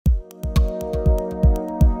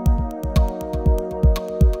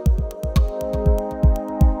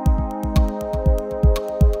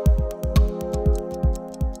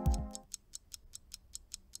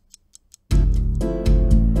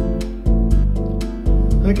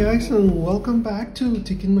Hi guys, and welcome back to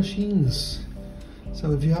Ticking Machines.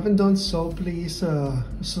 So if you haven't done so, please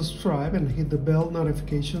subscribe and hit the bell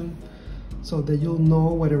notification so that you'll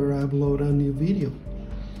know whenever I upload a new video.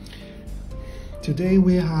 Today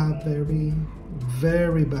we have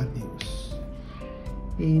very bad news.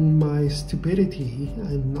 In my stupidity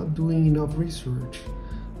and not doing enough research,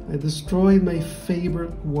 I destroyed my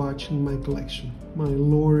favorite watch in my collection, my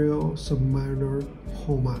Lorient Submariner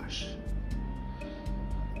Homage.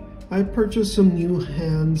 I purchased some new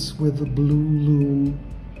hands with a blue lume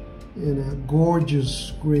in a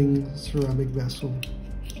gorgeous green ceramic vessel.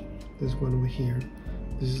 This one over here.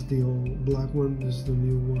 This is the old black one, this is the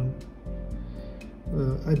new one.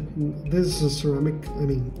 This is a ceramic,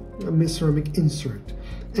 a ceramic insert.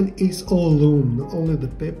 And it's all lume, not only the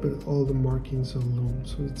pip, but all the markings are lume,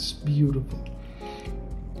 so it's beautiful.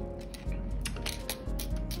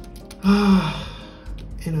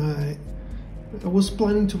 And I was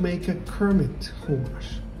planning to make a Kermit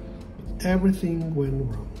homage. Everything went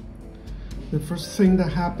wrong. The first thing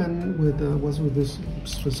that happened was with this,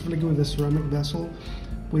 specifically with the ceramic vessel,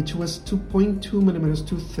 which was 2.2 millimeters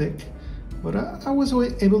too thick, but I was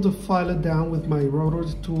able to file it down with my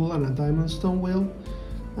rotary tool and a diamond stone wheel,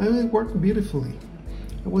 and it worked beautifully.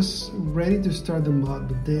 I was ready to start the mod,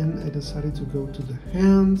 but then I decided to go to the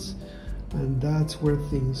hands, and that's where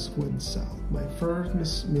things went south. My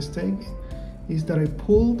first mistake is that I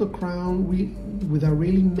pulled the crown without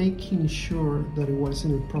really making sure that it was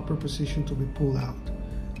in a proper position to be pulled out.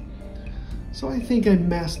 So I think I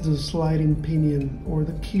messed the sliding pinion or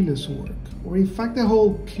the keyless work, or in fact the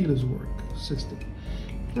whole keyless work system.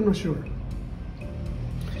 I'm not sure.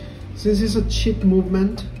 Since it's a cheap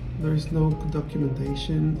movement, there is no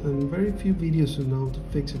documentation and very few videos on how to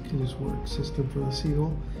fix a keyless work system for the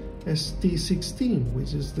Seagull ST16,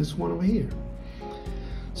 which is this one over here.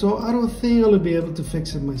 So I don't think I'll be able to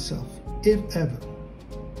fix it myself, if ever.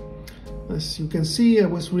 As you can see, I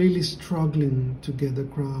was really struggling to get the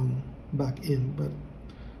crown back in, but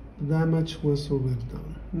the damage was already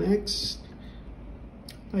done. Next,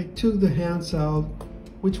 I took the hands out,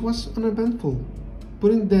 which was uneventful.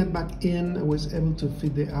 Putting that back in, I was able to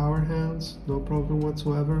fit the hour hands, no problem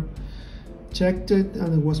whatsoever. Checked it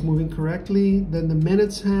and it was moving correctly. Then the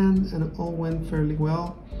minutes hand, and it all went fairly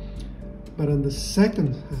well. But on the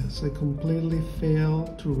second hands, I completely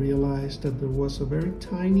failed to realize that there was a very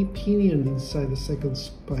tiny pinion inside the second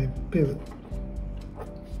pivot.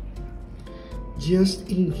 Just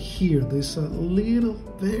in here, there's a little,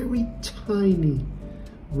 very tiny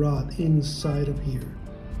rod inside of here.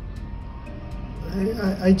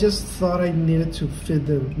 I just thought I needed to fit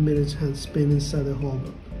the minutes hand spin inside the hole.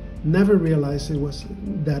 Never realized it was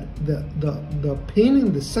that the pin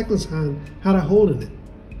in the second hand had a hole in it.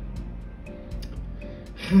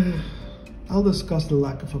 I'll discuss the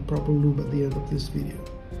lack of a proper lube at the end of this video.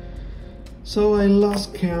 So I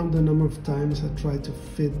lost count the number of times I tried to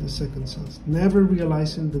fit the second hands, never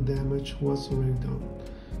realizing the damage was already done.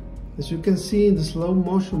 As you can see in the slow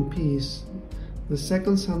motion piece, the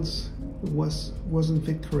second hands wasn't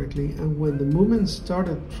fit correctly, and when the movement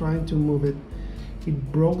started trying to move it,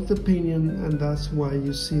 it broke the pinion, and that's why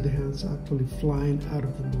you see the hands actually flying out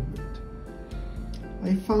of the movement.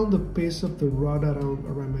 I found a piece of the rod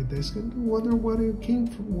around my desk and wondered where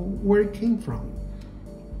it came from.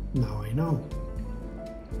 Now I know.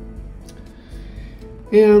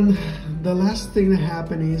 And the last thing that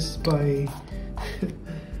happened is by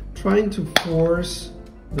trying to force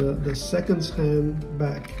the second hand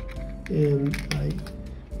back, and I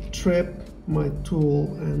tripped my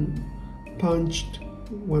tool and punched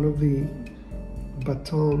one of the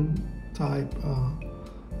baton type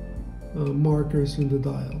markers in the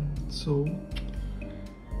dial. So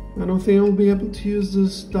I don't think I'll be able to use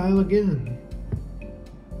this dial again.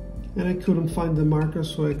 And I couldn't find the marker,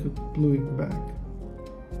 so I could glue it back.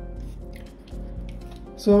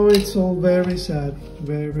 So it's all very sad,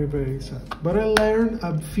 very sad. But I learned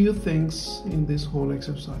a few things in this whole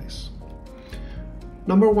exercise.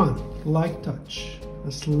 Number one, light touch.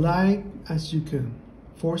 As light as you can.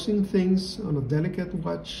 Forcing things on a delicate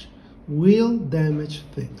watch will damage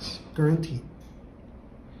things, guaranteed.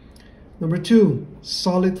 Number two,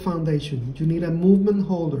 solid foundation. You need a movement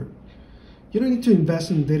holder. You don't need to invest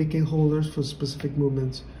in dedicated holders for specific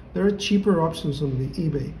movements. There are cheaper options on the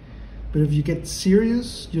eBay. But if you get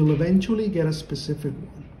serious, you'll eventually get a specific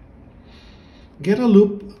one. Get a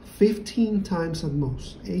loop 15 times at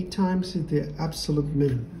most. 8 times is the absolute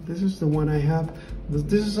minimum. This is the one I have.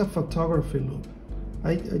 This is a photography loop.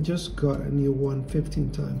 I just got a new one 15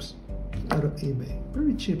 times out of eBay,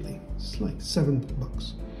 very cheaply. It's like $7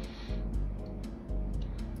 bucks.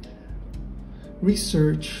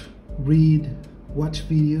 Research, read, watch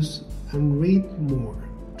videos, and read more.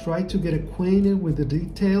 Try to get acquainted with the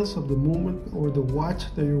details of the movement or the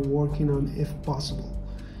watch that you're working on if possible.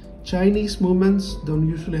 Chinese movements don't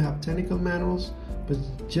usually have technical manuals, but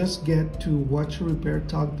just get to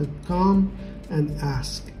watchrepairtalk.com and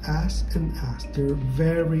ask. They're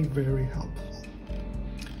very, very helpful.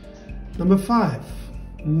 Number 5,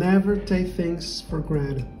 never take things for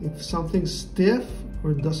granted. If something's stiff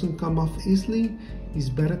or doesn't come off easily, it's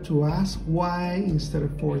better to ask why instead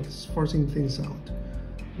of forcing things out.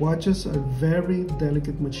 Watches are very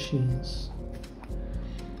delicate machines.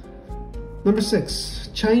 Number 6,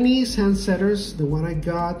 Chinese hand setters, the one I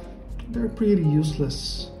got, they're pretty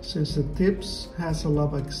useless since the tips has a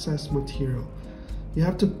lot of excess material. You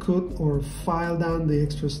have to cut or file down the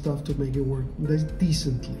extra stuff to make it work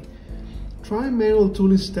decently. Try manual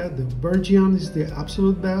tool instead. The Bergeon is the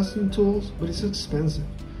absolute best in tools, but it's expensive.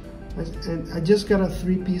 And I just got a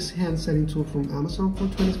 3-piece hand setting tool from Amazon for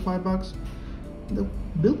 25 bucks. The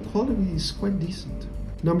build quality is quite decent.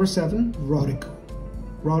 Number 7, Rodico.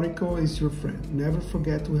 Rodico is your friend. Never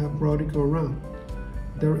forget to have Rodico around.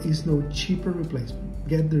 There is no cheaper replacement.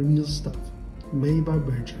 Get the real stuff, made by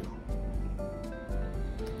Bergeon.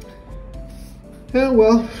 Yeah,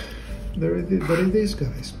 well, there it is,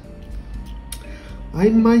 guys. I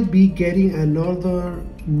might be getting another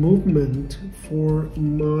movement for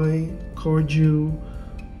my Corju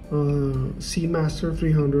Seamaster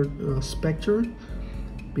 300 Spectre,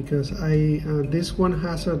 because this one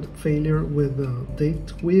has a failure with the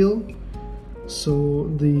date wheel. So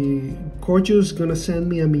the Corju is gonna send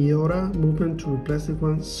me a Miura movement to replace this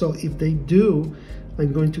one. So if they do,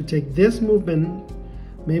 I'm going to take this movement,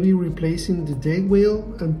 maybe replacing the date wheel,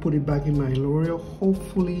 and put it back in my L'Oreal,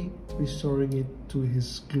 hopefully restoring it to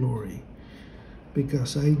his glory,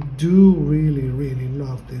 because I do really, really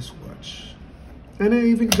love this watch. And I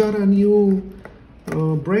even got a new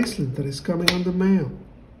bracelet that is coming on the mail.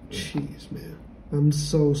 Jeez, man, I'm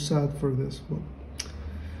so sad for this one.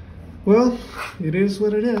 Well, it is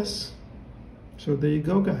what it is. So there you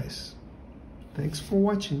go, guys. Thanks for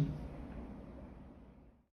watching.